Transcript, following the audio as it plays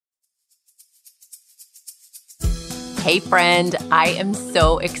Hey friend, I am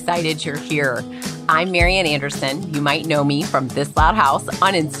so excited you're here. I'm Marianne Anderson. You might know me from This Loud House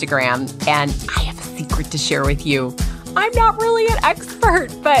on Instagram, and I have a secret to share with you. I'm not really an expert,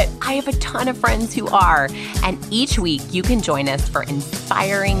 but I have a ton of friends who are. And each week you can join us for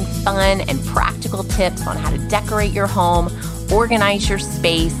inspiring, fun, and practical tips on how to decorate your home, organize your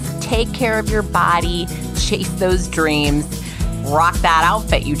space, take care of your body, chase those dreams, rock that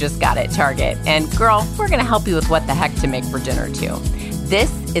outfit you just got at Target. And girl, we're going to help you with what the heck to make for dinner too.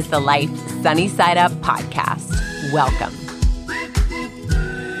 This is the Life Sunny Side Up podcast. Welcome.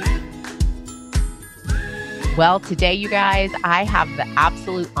 Well, today, you guys, I have the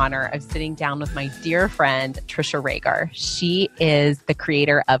absolute honor of sitting down with my dear friend, Trisha Rager. She is the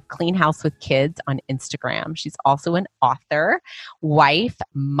creator of Clean House with Kids on Instagram. She's also an author, wife,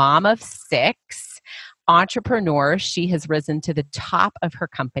 mom of 6, entrepreneur. She has risen to the top of her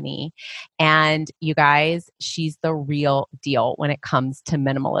company. And you guys, she's the real deal when it comes to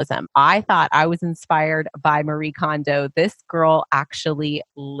minimalism. I thought I was inspired by Marie Kondo. This girl actually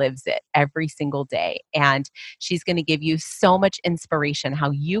lives it every single day. And she's going to give you so much inspiration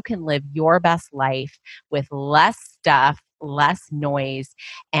how you can live your best life with less stuff, less noise,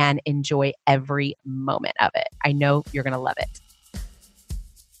 and enjoy every moment of it. I know you're going to love it.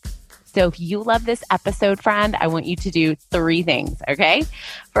 So if you love this episode, friend, I want you to do 3 things, okay?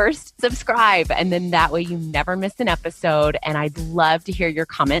 First, subscribe, and then that way you never miss an episode. And I'd love to hear your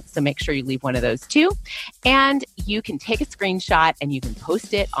comments, so make sure you leave one of those too. And you can take a screenshot and you can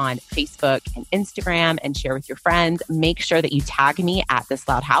post it on Facebook and Instagram and share with your friends. Make sure that you tag me at This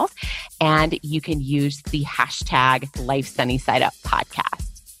Loud House, and you can use the hashtag Life Sunny Side Up podcast.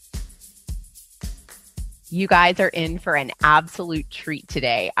 You guys are in for an absolute treat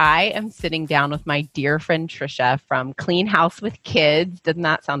today. I am sitting down with my dear friend Trisha from Clean House with Kids. Doesn't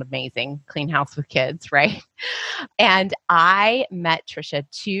that sound amazing? Clean House with Kids, right? And I met Trisha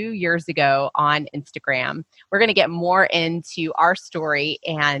 2 years ago on Instagram. We're going to get more into our story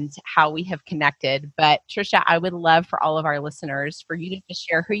and how we have connected. But Trisha, I would love for all of our listeners for you to just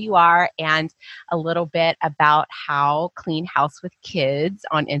share who you are and a little bit about how Clean House with Kids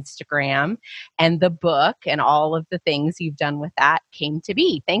on Instagram and the book and all of the things you've done with that came to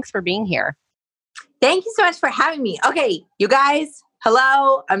be. Thanks for being here. Thank you so much for having me. Okay, you guys,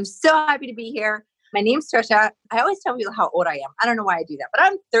 hello. I'm so happy to be here. My name's Trisha. I always tell people how old I am. I don't know why I do that, but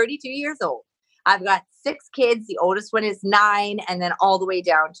I'm 32 years old. I've got 6 kids. The oldest one is 9, and then all the way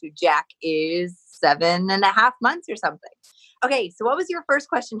down to Jack is 7.5 months or something. Okay, so what was your first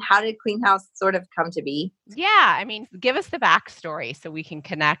question? How did Clean House sort of come to be? Yeah, I mean, give us the backstory so we can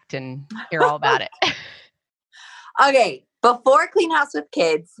connect and hear all about it. Okay, before Clean House with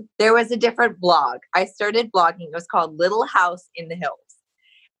Kids, there was a different blog. I started blogging. It was called Little House in the Hills.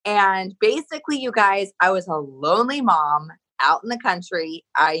 And basically, you guys, I was a lonely mom out in the country.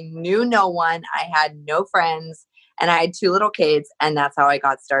 I knew no one. I had no friends, and I had 2 little kids, and that's how I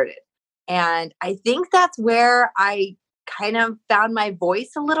got started. And I think that's where I kind of found my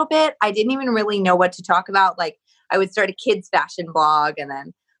voice a little bit. I didn't even really know what to talk about. Like, I would start a kids fashion blog, and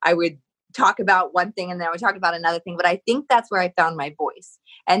then I would talk about one thing and then I would talk about another thing. But I think that's where I found my voice.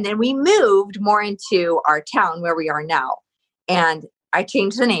 And then we moved more into our town where we are now. And I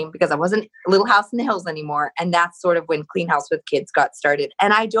changed the name because I wasn't Little House in the Hills anymore. And that's sort of when Clean House with Kids got started.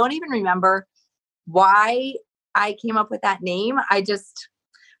 And I don't even remember why I came up with that name. I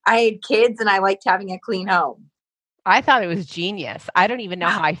had kids and I liked having a clean home. I thought it was genius. I don't even know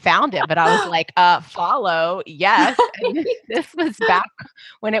how I found it, but I was like, follow, yes. And this was back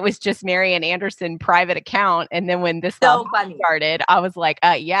when it was just Marianne Anderson private account. And then when this started, I was like,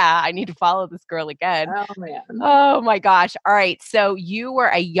 yeah, I need to follow this girl again. Oh, man. Oh, my gosh. All right. So you were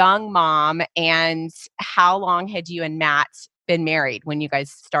a young mom. And how long had you and Matt been married when you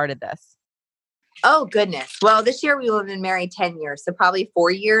guys started this? Oh, goodness. Well, this year we will have been married 10 years. So probably 4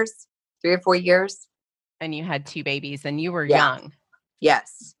 years, 3 or 4 years. And you had 2 babies and you were young.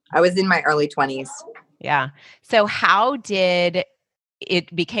 Yes. I was in my early 20s. Yeah. So how did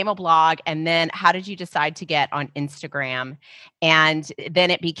it became a blog, and then how did you decide to get on Instagram? And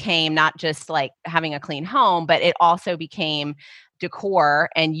then it became not just like having a clean home, but it also became decor,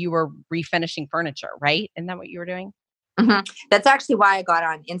 and you were refinishing furniture, right? Isn't that what you were doing? Mm-hmm. That's actually why I got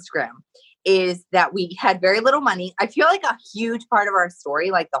on Instagram, is that we had very little money. I feel like a huge part of our story,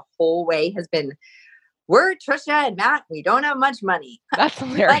 like the whole way, has been we're Trisha and Matt. We don't have much money. That's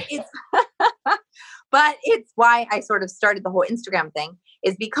hilarious. But it's why I sort of started the whole Instagram thing,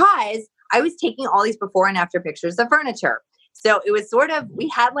 is because I was taking all these before and after pictures of furniture. So it was sort of, we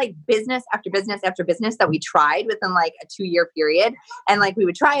had like business after business after business that we tried within like a 2-year period. And like we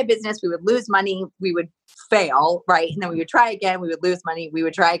would try a business, we would lose money, we would fail, right? And then we would try again. We would lose money. We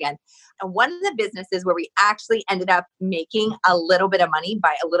would try again. And one of the businesses where we actually ended up making a little bit of money,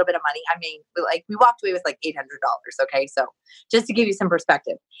 by a little bit of money, I mean, like we walked away with like $800. Okay. So just to give you some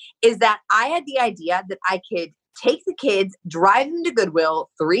perspective, is that I had the idea that I could take the kids, drive them to Goodwill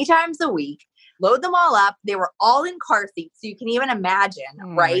 3 times a week, load them all up. They were all in car seats. So you can even imagine,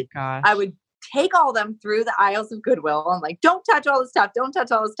 right? I would take all them through the aisles of Goodwill. I'm like, don't touch all this stuff. Don't touch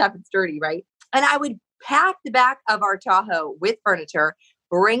all this stuff. It's dirty, right? And I would pack the back of our Tahoe with furniture,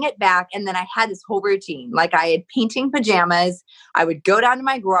 bring it back. And then I had this whole routine. Like I had painting pajamas. I would go down to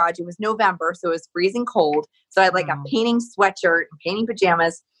my garage. It was November, so it was freezing cold. So I had like a painting sweatshirt and painting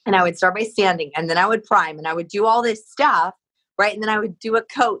pajamas. And I would start by sanding, and then I would prime, and I would do all this stuff, right? And then I would do a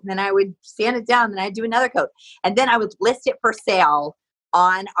coat, and then I would sand it down, and then I'd do another coat. And then I would list it for sale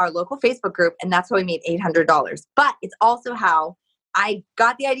on our local Facebook group. And that's how we made $800. But it's also how I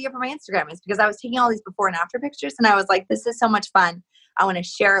got the idea for my Instagram, is because I was taking all these before and after pictures. And I was like, this is so much fun. I want to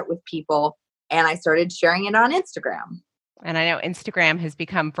share it with people. And I started sharing it on Instagram. And I know Instagram has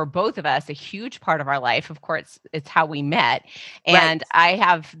become, for both of us, a huge part of our life. Of course, it's how we met. And I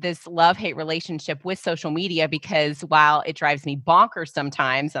have this love-hate relationship with social media, because while it drives me bonkers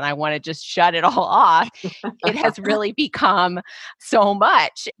sometimes and I want to just shut it all off, it has really become so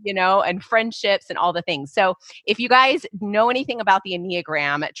much, and friendships and all the things. So if you guys know anything about the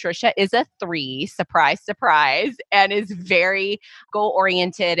Enneagram, Trisha is a 3, surprise, surprise, and is very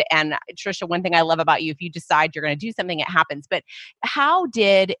goal-oriented. And Trisha, one thing I love about you, if you decide you're going to do something, it happens. But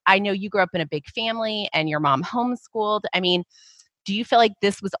I know you grew up in a big family and your mom homeschooled. I mean, do you feel like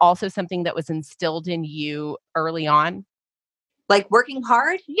this was also something that was instilled in you early on? Like working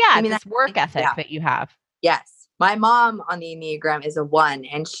hard? Yeah, this work ethic that you have. Yes. My mom on the Enneagram is a 1,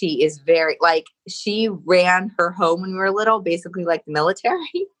 and she is very, she ran her home when we were little, basically like the military.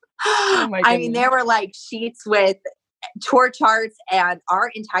 Oh my goodness. I mean, there were like sheets with chore charts, and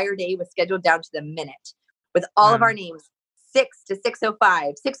our entire day was scheduled down to the minute with all of our names. 6 to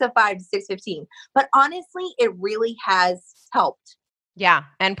 6:05, 6:05 to 6:15. But honestly, it really has helped. Yeah.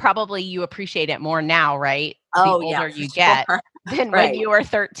 And probably you appreciate it more now, right? Oh, the older you get than when you were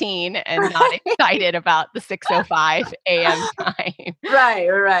 13 and not excited about the 6:05 a.m. time.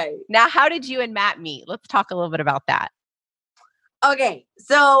 Right. Now, how did you and Matt meet? Let's talk a little bit about that. Okay.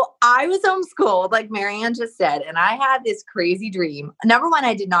 So I was homeschooled, like Marianne just said, and I had this crazy dream. Number one,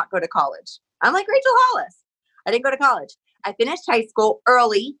 I did not go to college. I'm like Rachel Hollis. I didn't go to college. I finished high school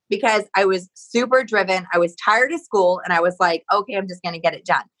early because I was super driven. I was tired of school, and I was like, okay, I'm just going to get it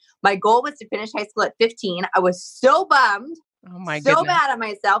done. My goal was to finish high school at 15. I was so bummed, so bad at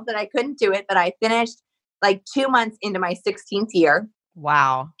myself that I couldn't do it. But I finished like 2 months into my 16th year.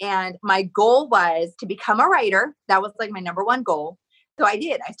 Wow. And my goal was to become a writer. That was like my number one goal. So I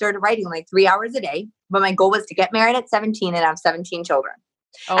did. I started writing like 3 hours a day. But my goal was to get married at 17 and have 17 children.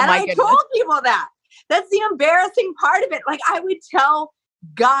 Oh, and my I goodness. told people that. That's the embarrassing part of it. Like I would tell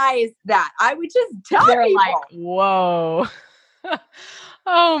guys that. I would just tell people. Like, whoa.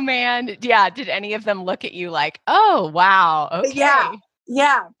 Oh, man. Yeah. Did any of them look at you like, oh, wow. Okay.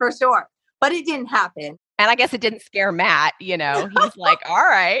 Yeah, for sure. But it didn't happen. And I guess it didn't scare Matt. He's like, all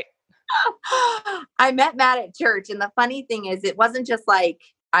right. I met Matt at church. And the funny thing is, it wasn't just like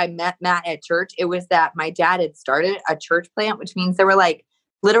I met Matt at church. It was that my dad had started a church plant, which means there were like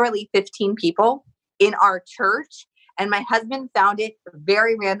literally 15 people in our church. And my husband found it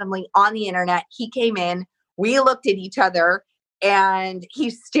very randomly on the internet. He came in, we looked at each other, and he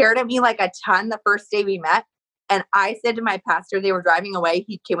stared at me like a ton the first day we met. And I said to my pastor, they were driving away.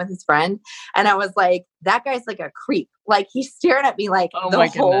 He came with his friend. And I was like, that guy's like a creep. Like he stared at me like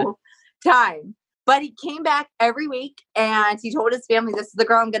the whole time. But he came back every week and he told his family, this is the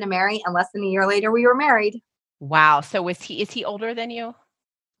girl I'm going to marry. And less than a year later, we were married. Wow. So is he older than you?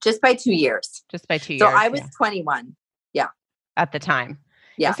 Just by 2 years. Just by 2 years. So I was 21. Yeah. At the time.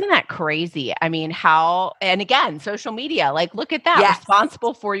 Yeah. Isn't that crazy? I mean, and again, social media, like, look at that,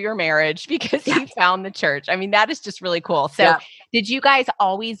 responsible for your marriage because you found the church. I mean, that is just really cool. So did you guys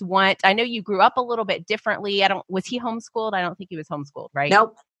always I know you grew up a little bit differently. Was he homeschooled? I don't think he was homeschooled, right?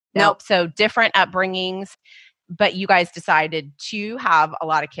 Nope. So different upbringings, but you guys decided to have a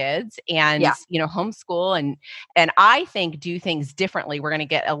lot of kids and, homeschool and I think do things differently. We're going to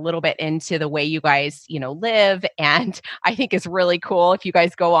get a little bit into the way you guys, live. And I think it's really cool. If you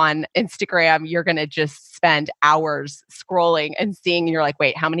guys go on Instagram, you're going to just spend hours scrolling and seeing, and you're like,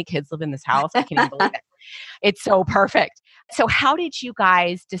 wait, how many kids live in this house? I can't even believe it. It's so perfect. So how did you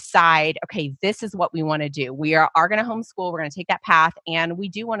guys decide, okay, this is what we want to do? We are going to homeschool. We're going to take that path. And we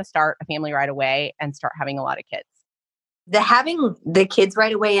do want to start a family right away and start having a lot of kids. The having the kids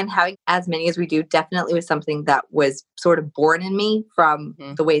right away and having as many as we do definitely was something that was sort of born in me from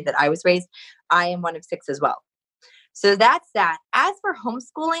the way that I was raised. I am one of 6 as well. So that's that. As for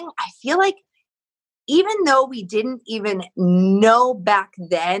homeschooling, I feel like even though we didn't even know back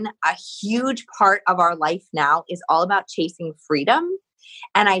then, a huge part of our life now is all about chasing freedom.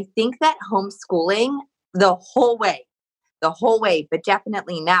 And I think that homeschooling the whole way, but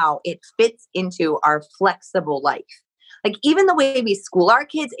definitely now it fits into our flexible life. Like even the way we school our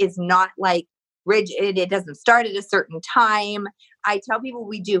kids is not like rigid. It doesn't start at a certain time. I tell people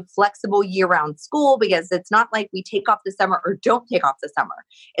we do flexible year-round school because it's not like we take off the summer or don't take off the summer.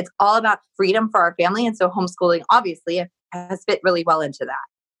 It's all about freedom for our family. And so homeschooling obviously has fit really well into that.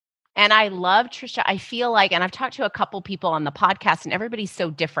 And I love Trisha. I feel like, and I've talked to a couple people on the podcast and everybody's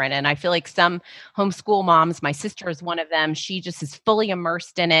so different. And I feel like some homeschool moms, my sister is one of them. She just is fully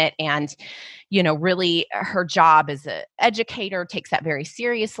immersed in it. And, really her job as an educator takes that very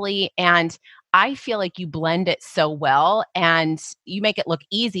seriously. And I feel like you blend it so well and you make it look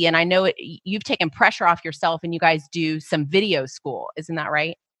easy. And I know you've taken pressure off yourself and you guys do some video school. Isn't that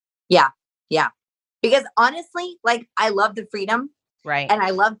right? Yeah. Yeah. Because honestly, like I love the freedom. Right. And I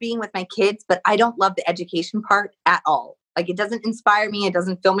love being with my kids, but I don't love the education part at all. Like it doesn't inspire me. It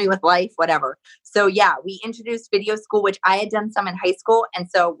doesn't fill me with life, whatever. So yeah, we introduced video school, which I had done some in high school. And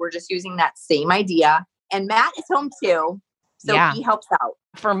so we're just using that same idea. And Matt is home too. So he helps out.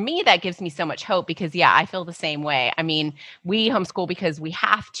 For me, that gives me so much hope because, I feel the same way. I mean, we homeschool because we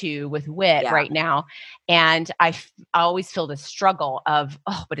have to with Whit right now. And I always feel the struggle of,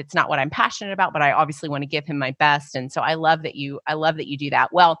 but it's not what I'm passionate about, but I obviously want to give him my best. And so I love that you do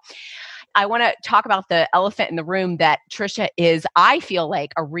that. Well, I want to talk about the elephant in the room that Trisha is, I feel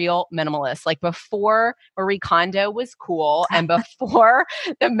like a real minimalist. Like before Marie Kondo was cool and before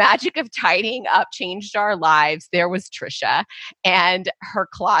the magic of tidying up changed our lives, there was Trisha and her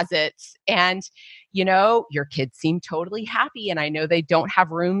closets. And, your kids seem totally happy. And I know they don't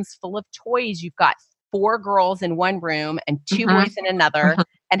have rooms full of toys. You've got 4 girls in one room and 2 boys in another.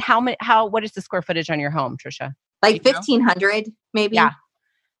 And what is the square footage on your home, Trisha? Like 1,500 maybe. Yeah.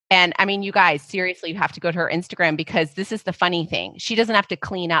 And I mean, you guys, seriously, you have to go to her Instagram because this is the funny thing. She doesn't have to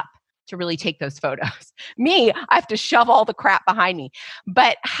clean up to really take those photos. Me, I have to shove all the crap behind me.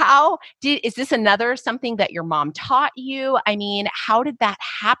 But is this something that your mom taught you? I mean, how did that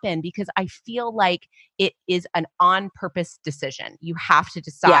happen? Because I feel like it is an on-purpose decision. You have to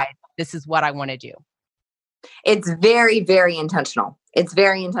decide, this is what I want to do. It's very, very intentional. It's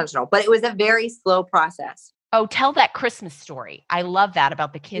very intentional, but it was a very slow process. Oh, tell that Christmas story. I love that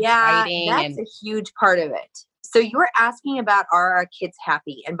about the kids fighting. That's a huge part of it. So you were asking about, are our kids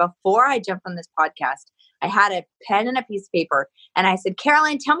happy? And before I jumped on this podcast, I had a pen and a piece of paper and I said,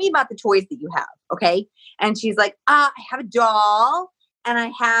 Caroline, tell me about the toys that you have. Okay. And she's like, I have a doll and I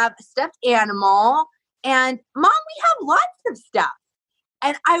have a stuffed animal and Mom, we have lots of stuff.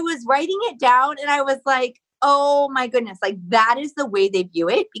 And I was writing it down and I was like, oh my goodness, like that is the way they view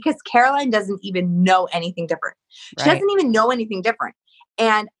it because Caroline doesn't even know anything different. She doesn't even know anything different.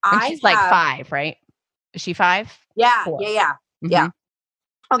 And she's like 5, right? Is she 5? Yeah, 4. yeah.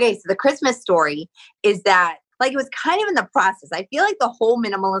 Okay, so the Christmas story is that like it was kind of in the process. I feel like the whole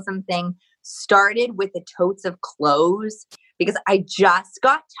minimalism thing started with the totes of clothes because I just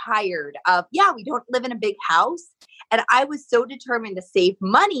got tired of, we don't live in a big house. And I was so determined to save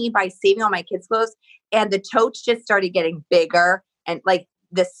money by saving all my kids' clothes. And the totes just started getting bigger and like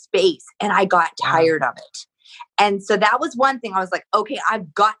the space. And I got tired of it. And so that was one thing I was like, okay,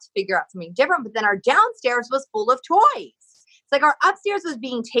 I've got to figure out something different. But then our downstairs was full of toys. It's like our upstairs was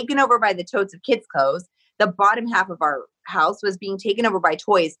being taken over by the totes of kids' clothes. The bottom half of our house was being taken over by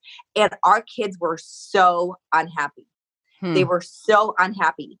toys. And our kids were so unhappy. They were so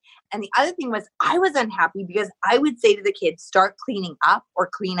unhappy. And the other thing was I was unhappy because I would say to the kids, start cleaning up or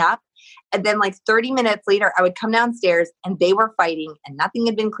clean up. And then like 30 minutes later, I would come downstairs and they were fighting and nothing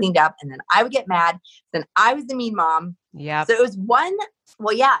had been cleaned up. And then I would get mad. Then I was the mean mom. Yeah. So it was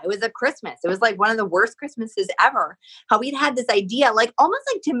it was a Christmas. It was like one of the worst Christmases ever. How we'd had this idea, like almost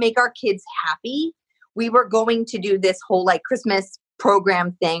like to make our kids happy. We were going to do this whole like Christmas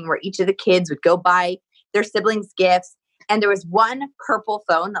program thing where each of the kids would go buy their siblings gifts. And there was one purple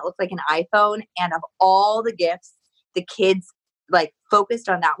phone that looked like an iPhone. And of all the gifts, the kids like focused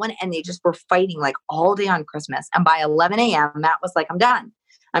on that one. And they just were fighting like all day on Christmas. And by 11 a.m., Matt was like, I'm done.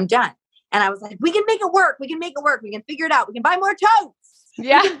 And I was like, we can make it work. We can figure it out. We can buy more totes.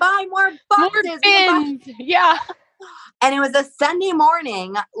 Yeah. We can buy more boxes. More bins. Yeah. And it was a Sunday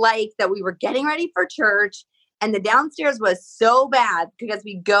morning, like that we were getting ready for church. And the downstairs was so bad because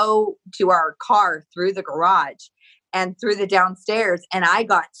we go to our car through the garage. and through the downstairs. And I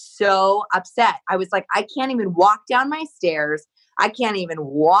got so upset. I was like, I can't even walk down my stairs. I can't even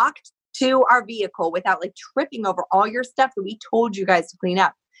walk to our vehicle without like tripping over all your stuff that we told you guys to clean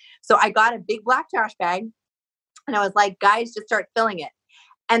up. So I got a big black trash bag and I was like, guys, just start filling it.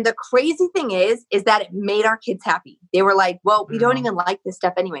 And the crazy thing is that it made our kids happy. They were like, well, we don't even like this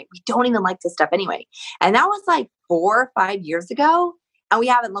stuff anyway. We don't even like this stuff anyway. And that was like 4 or 5 years ago. And we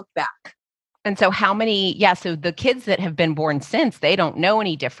haven't looked back. And so how many, so the kids that have been born since, they don't know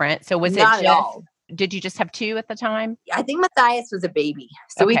any different. So was Not it at all. Did you just have 2 at the time? I think Matthias was a baby.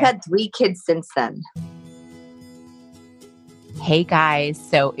 So we've had 3 kids since then. Hey guys,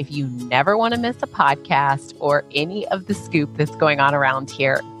 so if you never want to miss a podcast or any of the scoop that's going on around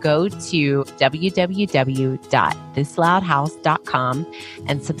here, go to www.thisloudhouse.com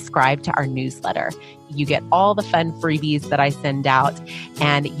and subscribe to our newsletter. You get all the fun freebies that I send out,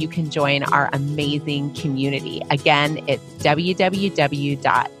 and you can join our amazing community. Again, it's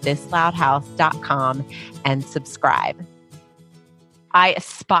www.thisloudhouse.com and subscribe. I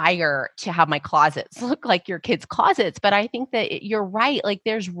aspire to have my closets look like your kids' closets, but I think that you're right. Like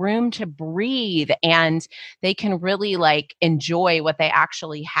there's room to breathe and they can really like enjoy what they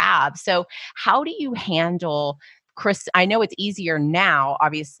actually have. So how do you handle, Chris? I know it's easier now,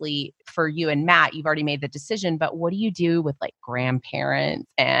 obviously for you and Matt, you've already made the decision, but what do you do with like grandparents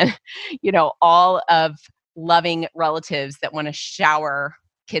and, all of loving relatives that want to shower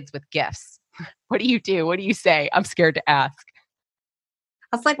kids with gifts? What do you do? What do you say? I'm scared to ask.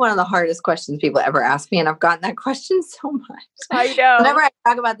 That's like one of the hardest questions people ever ask me. And I've gotten that question so much. I know. Whenever I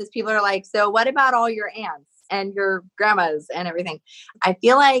talk about this, people are like, so what about all your aunts and your grandmas and everything? I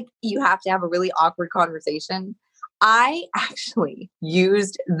feel like you have to have a really awkward conversation. I actually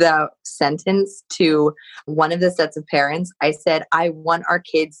used the sentence to one of the sets of parents. I said, I want our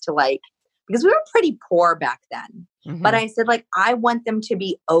kids to because we were pretty poor back then. Mm-hmm. But I said, I want them to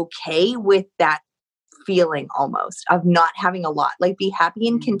be okay with that feeling almost of not having a lot, be happy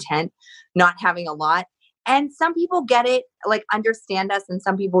and content, not having a lot. And some people get it, understand us, and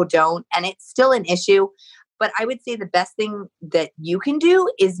some people don't. And it's still an issue. But I would say the best thing that you can do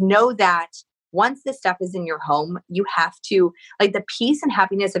is know that once this stuff is in your home, you have to, the peace and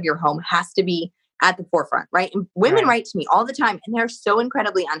happiness of your home has to be at the forefront, right? And women write to me all the time and they're so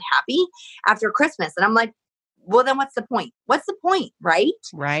incredibly unhappy after Christmas. And I'm like, well, then what's the point? What's the point, right?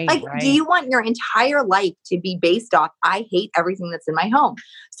 Right. Do you want your entire life to be based off, I hate everything that's in my home?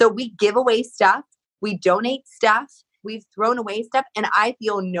 So we give away stuff. We donate stuff. We've thrown away stuff. And I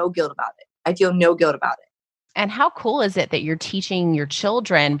feel no guilt about it. And how cool is it that you're teaching your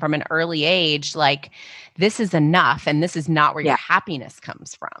children from an early age, this is enough and this is not where your happiness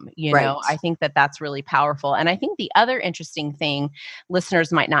comes from. I think that that's really powerful. And I think the other interesting thing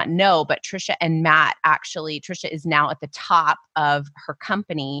listeners might not know, but Trisha and Matt, Trisha is now at the top of her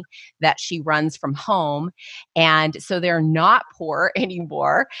company that she runs from home. And so they're not poor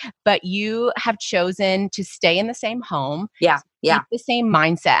anymore, but you have chosen to stay in the same home. Keep the same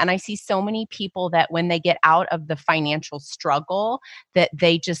mindset. And I see so many people that when they get out of the financial struggle, that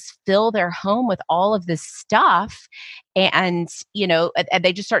they just fill their home with all of this stuff and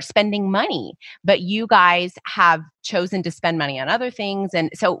they just start spending money. But you guys have chosen to spend money on other things.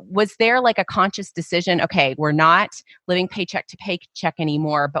 And so was there a conscious decision, okay, we're not living paycheck to paycheck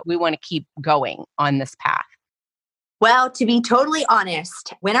anymore, but we want to keep going on this path? Well, to be totally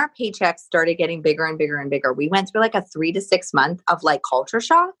honest, when our paychecks started getting bigger and bigger and bigger, we went through a 3 to 6 month of culture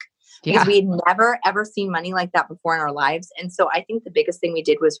shock because we had never, ever seen money like that before in our lives. And so I think the biggest thing we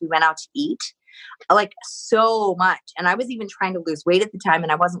did was we went out to eat so much. And I was even trying to lose weight at the time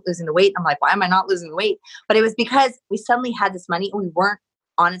and I wasn't losing the weight. I'm like, why am I not losing the weight? But it was because we suddenly had this money and we weren't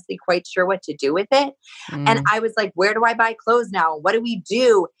honestly quite sure what to do with it. And I was like, where do I buy clothes now? What do we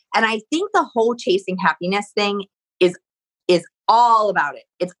do? And I think the whole chasing happiness thing is all about it.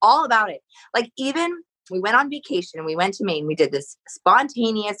 It's all about it. Even we went on vacation and we went to Maine. We did this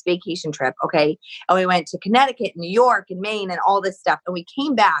spontaneous vacation trip. Okay. And we went to Connecticut, New York and Maine and all this stuff. And we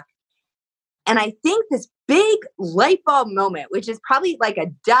came back. And I think this big light bulb moment, which is probably a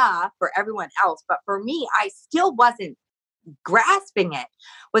duh for everyone else, but for me, I still wasn't grasping it,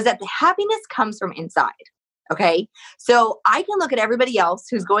 was that the happiness comes from inside. Okay. So I can look at everybody else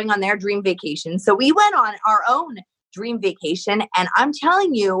who's going on their dream vacation. So we went on our own dream vacation. And I'm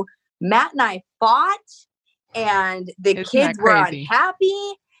telling you, Matt and I fought and the kids were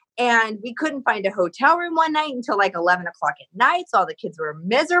unhappy and we couldn't find a hotel room one night until 11 o'clock at night. So all the kids were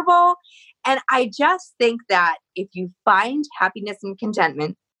miserable. And I just think that if you find happiness and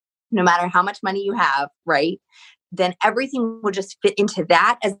contentment, no matter how much money you have, right, then everything will just fit into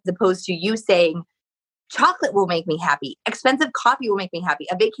that as opposed to you saying, Chocolate will make me happy. Expensive coffee will make me happy.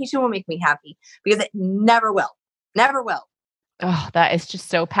 A vacation will make me happy because it never will. Never will. Oh, that is just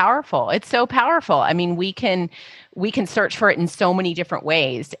so powerful. It's so powerful. I mean, we can search for it in so many different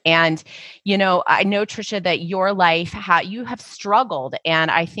ways. And I know Trisha that your life you have struggled, and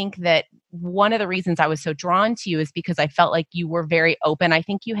I think that one of the reasons I was so drawn to you is because I felt like you were very open. I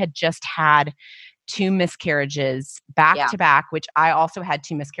think you had just had two miscarriages back to back, which I also had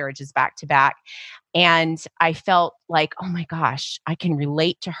two miscarriages back to back. And I felt like, oh my gosh, I can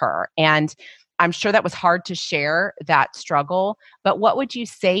relate to her. And I'm sure that was hard to share that struggle, but what would you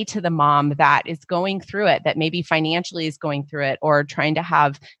say to the mom that is going through it, that maybe financially is going through it, or trying to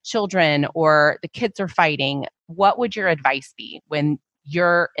have children, or the kids are fighting? What would your advice be when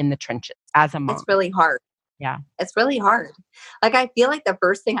you're in the trenches as a mom? It's really hard. Yeah. It's really hard. Like, I feel like the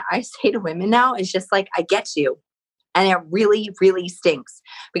first thing I say to women now is just like, I get you. And it really, really stinks,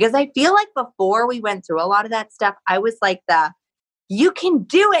 because I feel like before we went through a lot of that stuff, I was like you can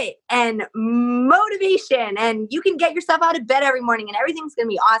do it, and motivation, and you can get yourself out of bed every morning and everything's going to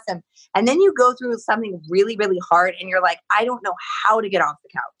be awesome. And then you go through something really, really hard and you're like, I don't know how to get off the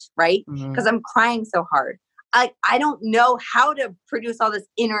couch, right? Because I'm crying so hard. I don't know how to produce all this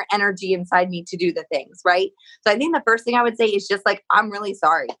inner energy inside me to do the things, right? So I think the first thing I would say is just like, I'm really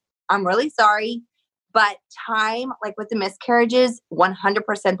sorry. I'm really sorry. But time, like with the miscarriages,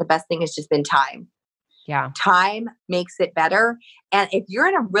 100% the best thing has just been time. Yeah. Time makes it better. And if you're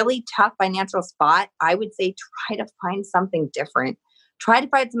in a really tough financial spot, I would say try to find something different. Try to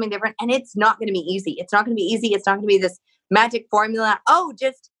find something different. And it's not going to be easy. It's not going to be easy. It's not going to be this magic formula. Oh,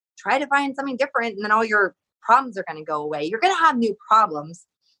 just try to find something different, and then all your problems are going to go away. You're going to have new problems.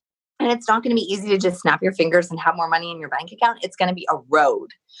 And it's not going to be easy to just snap your fingers and have more money in your bank account. It's going to be a road.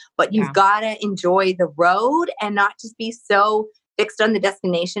 But you've got to enjoy the road and not just be so fixed on the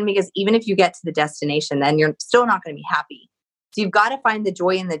destination, because even if you get to the destination, then you're still not going to be happy. So you've got to find the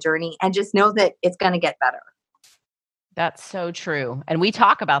joy in the journey and just know that it's going to get better. That's so true. And we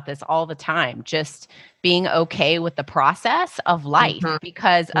talk about this all the time, just being okay with the process of life,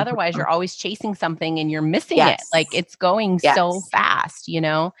 because otherwise you're always chasing something and you're missing it. Like, it's going so fast,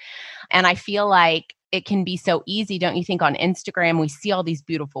 And I feel like it can be so easy, don't you think? On Instagram, we see all these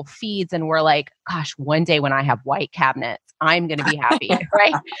beautiful feeds and we're like, gosh, one day when I have white cabinets, I'm going to be happy,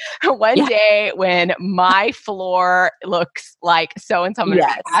 right? One day when my floor looks like so-and-so, I'm going to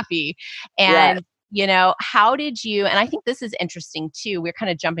be happy. And how did you, and I think this is interesting too, we're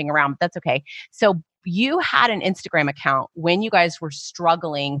kind of jumping around, but that's okay. So you had an Instagram account when you guys were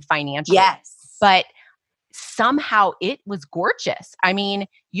struggling financially. Yes. But somehow it was gorgeous. I mean,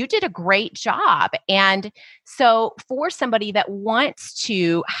 you did a great job. And so for somebody that wants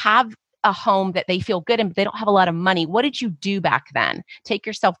to have a home that they feel good in, but they don't have a lot of money, what did you do back then? Take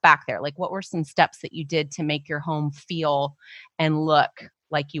yourself back there. Like, what were some steps that you did to make your home feel and look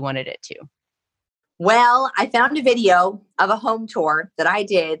like you wanted it to? Well, I found a video of a home tour that I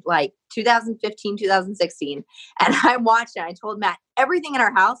did like 2015, 2016. And I watched it. I told Matt, everything in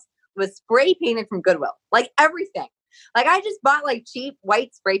our house was spray painted from Goodwill, like everything. Like, I just bought like cheap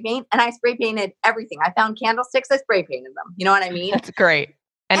white spray paint and I spray painted everything. I found candlesticks, I spray painted them. You know what I mean? That's great.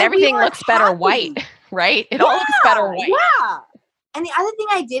 And everything looks better white, right? It all looks better white. Yeah. And the other thing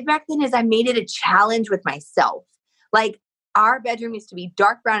I did back then is I made it a challenge with myself. Like, our bedroom used to be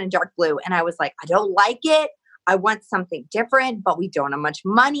dark brown and dark blue. And I was like, I don't like it. I want something different, but we don't have much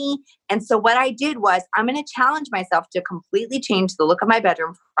money. And so what I did was, I'm going to challenge myself to completely change the look of my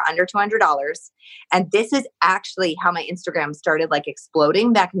bedroom for under $200. And this is actually how my Instagram started like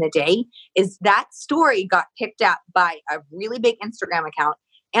exploding back in the day, is that story got picked up by a really big Instagram account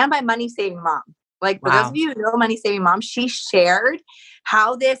and by Money Saving Mom. Like, for those of you who know Money Saving Mom, she shared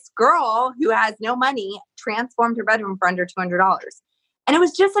how this girl who has no money transformed her bedroom for under $200. And it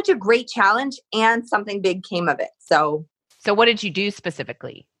was just such a great challenge, and something big came of it. So what did you do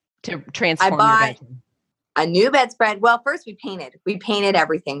specifically to transform your bedroom? A new bedspread. Well, first we painted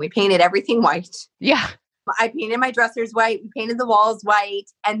everything. We painted everything white. Yeah. I painted my dressers white. We painted the walls white.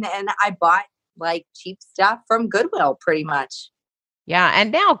 And then I bought like cheap stuff from Goodwill pretty much. Yeah.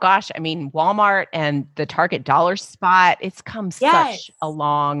 And now, gosh, I mean, Walmart and the Target dollar spot, it's come such a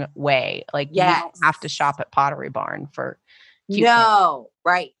long way. Like, you don't have to shop at Pottery Barn for cute things.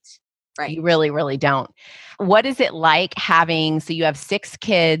 Right. You really, really don't. What is it like having, so you have 6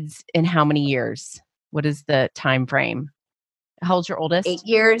 kids in how many years? What is the time frame? How old's your oldest? 8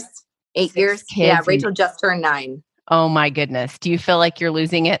 years. 8 years. Yeah, Rachel just turned 9. Oh my goodness. Do you feel like you're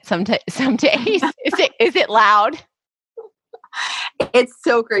losing it some days? Is it loud? It's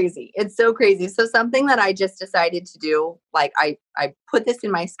so crazy. It's so crazy. So something that I just decided to do, like I put this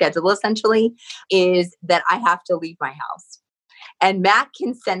in my schedule essentially, is that I have to leave my house. And Matt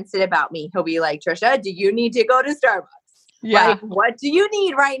can sense it about me. He'll be like, Trisha, do you need to go to Starbucks? Yeah. Like, what do you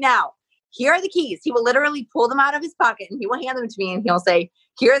need right now? Here are the keys. He will literally pull them out of his pocket and he will hand them to me and he'll say,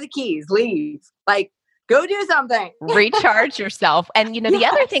 here are the keys, leave. Like, go do something. Recharge yourself. And the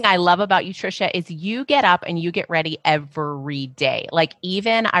Yes. other thing I love about you, Trisha, is you get up and you get ready every day. Like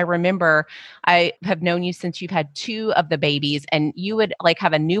even I remember I have known you since you've had 2 of the babies and you would like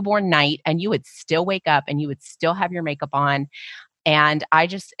have a newborn night and you would still wake up and you would still have your makeup on. And I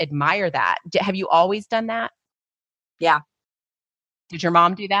just admire that. Have you always done that? Yeah. Did your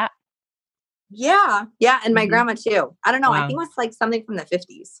mom do that? Yeah. Yeah. And my Mhm. grandma too. I don't know. I Wow. think it was like something from the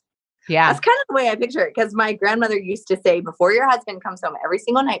 50s. Yeah. That's kind of the way I picture it. Because my grandmother used to say, before your husband comes home every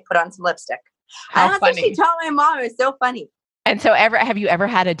single night, put on some lipstick. How And that's what she funny. taught my mom. It was so funny. And so have you ever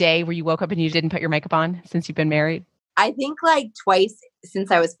had a day where you woke up and you didn't put your makeup on since you've been married? I think like twice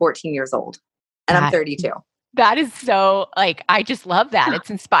since I was 14 years old. And I'm That 32. That is so like, I just love that. It's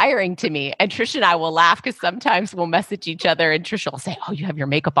inspiring to me. And Trisha and I will laugh because sometimes we'll message each other and Trisha will say, oh, you have your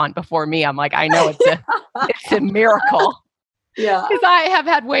makeup on before me. I'm like, I know it's a miracle Yeah. because I have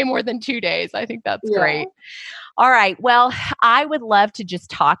had way more than 2 days. I think that's Yeah. great. All right. Well, I would love to just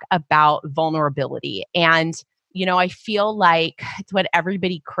talk about vulnerability. And, I feel like it's what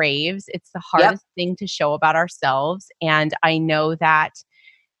everybody craves. It's the hardest thing to show about ourselves. And I know that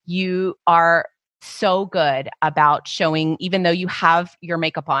you are so good about showing, even though you have your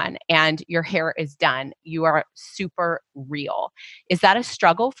makeup on and your hair is done, you are super real. Is that a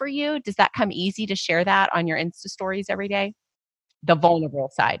struggle for you? Does that come easy to share that on your Insta stories every day? The vulnerable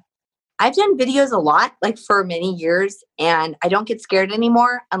side. I've done videos a lot, like for many years, and I don't get scared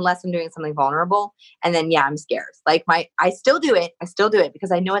anymore unless I'm doing something vulnerable. And then, yeah, I'm scared. Like I still do it. I still do it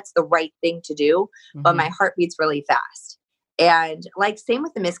because I know it's the right thing to do, but my heart beats really fast. And like, same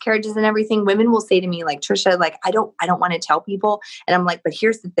with the miscarriages and everything, women will say to me like, Trisha, like, I don't want to tell people. And I'm like, but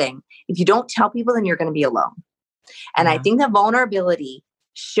here's the thing. If you don't tell people, then you're going to be alone. And I think that vulnerability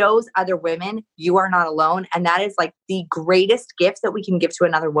shows other women you are not alone. And that is like the greatest gift that we can give to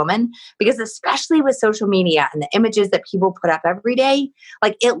another woman, because especially with social media and the images that people put up every day,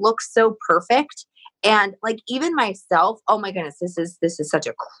 like it looks so perfect. And like even myself, oh my goodness, this is such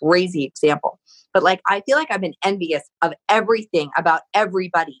a crazy example. But like I feel like I've been envious of everything about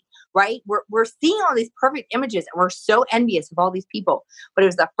everybody. Right? We're seeing all these perfect images and we're so envious of all these people. But it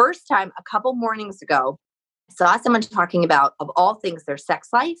was the first time a couple mornings ago saw someone talking about, of all things, their sex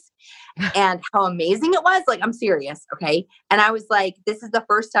life and how amazing it was. Like, I'm serious. Okay. And I was like, this is the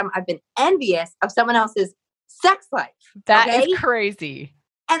first time I've been envious of someone else's sex life. That is crazy.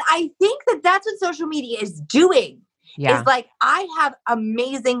 And I think that that's what social media is doing. Yeah. Is like, I have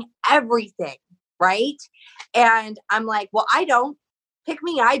amazing everything. Right. And I'm like, well, I don't. Pick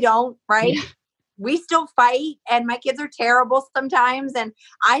me. I don't. Right. Yeah. We still fight and my kids are terrible sometimes. And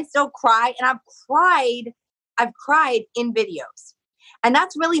I still cry. And I've cried in videos. And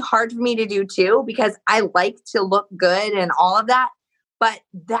that's really hard for me to do too, because I like to look good and all of that. But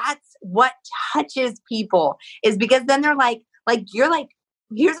that's what touches people, is because then they're like, you're like,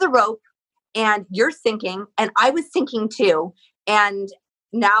 here's the rope and you're sinking and I was sinking too. And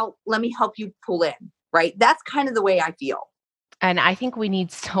now let me help you pull in. Right. That's kind of the way I feel. And I think we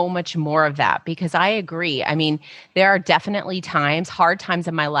need so much more of that, because I agree. I mean, there are definitely hard times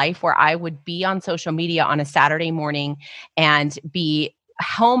in my life where I would be on social media on a Saturday morning and be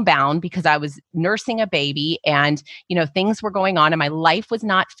homebound because I was nursing a baby and, things were going on and my life was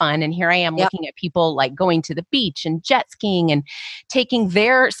not fun. And here I am looking at people like going to the beach and jet skiing and taking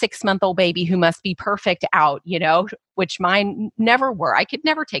their 6-month-old baby who must be perfect out, which mine never were. I could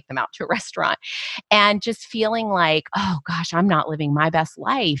never take them out to a restaurant, and just feeling like, oh gosh, I'm not living my best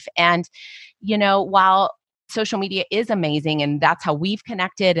life. And, while social media is amazing and that's how we've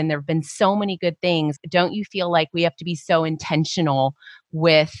connected and there've been so many good things, don't you feel like we have to be so intentional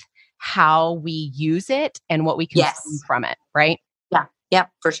with how we use it and what we consume from it, right? Yeah. Yeah,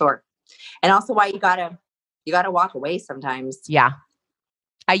 for sure. And also why you gotta walk away sometimes. Yeah.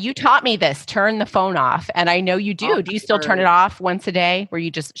 You taught me this, turn the phone off. And I know you do. Do you still turn it off once a day where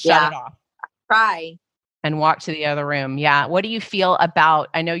you just shut it off? Try. And walk to the other room. Yeah. What do you feel about,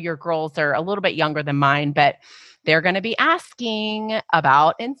 I know your girls are a little bit younger than mine, but they're going to be asking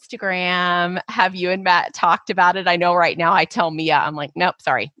about Instagram. Have you and Matt talked about it? I know right now I tell Mia, I'm like, nope,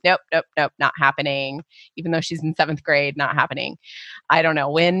 sorry. Nope, not happening. Even though she's in 7th grade, not happening. I don't know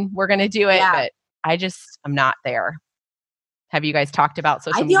when we're going to do it, but I'm not there. Have you guys talked about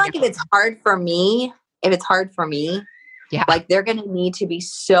social media? I feel like if it's hard for me, Yeah. Like they're going to need to be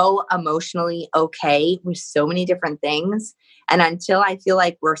so emotionally okay with so many different things. And until I feel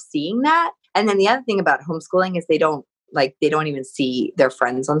like we're seeing that. And then the other thing about homeschooling is they don't even see their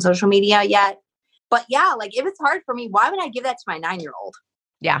friends on social media yet. But yeah, like if it's hard for me, why would I give that to my 9-year-old?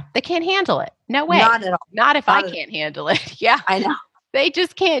 Yeah. They can't handle it. No way. Not at all. Not if I Not at can't handle it. Yeah. I know. They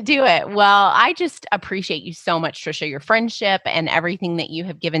just can't do it. Well, I just appreciate you so much, Trisha, your friendship and everything that you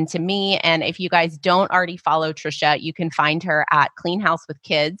have given to me. And if you guys don't already follow Trisha, you can find her at Clean House with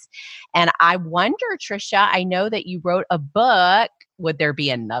Kids. And I wonder, Trisha, I know that you wrote a book. Would there be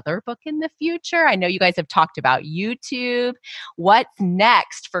another book in the future? I know you guys have talked about YouTube. What's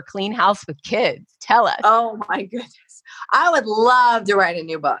next for Clean House with Kids? Tell us. Oh my goodness. I would love to write a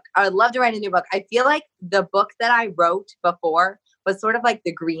new book. I feel like the book that I wrote before was sort of like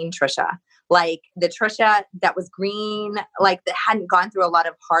the green Trisha, like the Trisha that was green, like that hadn't gone through a lot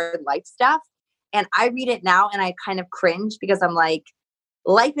of hard life stuff. And I read it now and I kind of cringe because I'm like,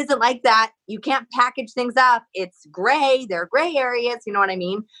 life isn't like that. You can't package things up. It's gray. There are gray areas. You know what I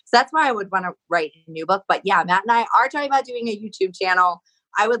mean? So that's why I would want to write a new book. But yeah, Matt and I are talking about doing a YouTube channel.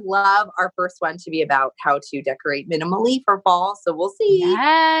 I would love our first one to be about how to decorate minimally for fall. So we'll see.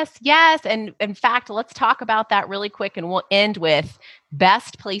 Yes. And in fact, let's talk about that really quick and we'll end with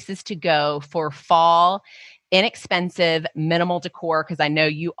best places to go for fall, inexpensive, minimal decor, because I know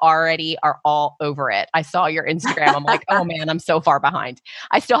you already are all over it. I saw your Instagram. I'm like, oh man, I'm so far behind.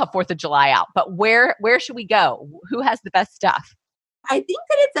 I still have 4th of July out, but where should we go? Who has the best stuff? I think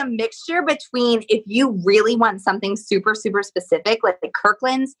that it's a mixture between if you really want something super, super specific, like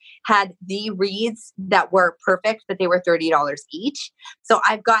Kirkland's had the wreaths that were perfect, but they were $30 each. So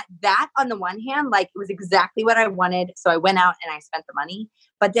I've got that on the one hand, like it was exactly what I wanted. So I went out and I spent the money.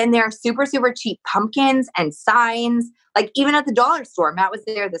 But then there are super, super cheap pumpkins and signs, like even at the dollar store. Matt was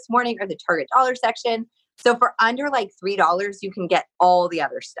there this morning, or the Target dollar section. So for under like $3, you can get all the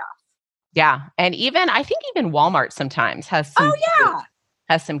other stuff. Yeah. And I think even Walmart sometimes has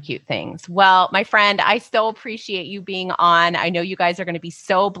some cute things. Well, my friend, I so appreciate you being on. I know you guys are going to be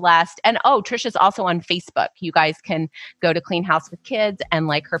so blessed. And Trisha's also on Facebook. You guys can go to Clean House with Kids and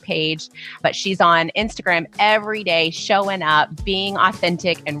like her page, but she's on Instagram every day, showing up, being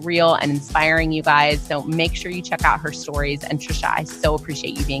authentic and real and inspiring you guys. So make sure you check out her stories. And Trisha, I so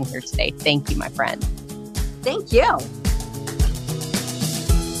appreciate you being here today. Thank you, my friend. Thank you.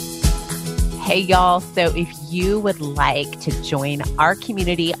 Hey, y'all. So if you would like to join our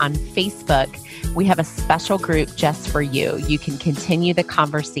community on Facebook, we have a special group just for you. You can continue the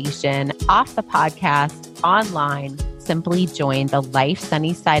conversation off the podcast online. Simply join the Life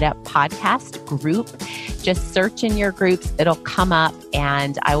Sunny Side Up podcast group. Just search in your groups. It'll come up,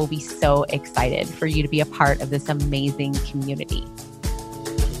 and I will be so excited for you to be a part of this amazing community.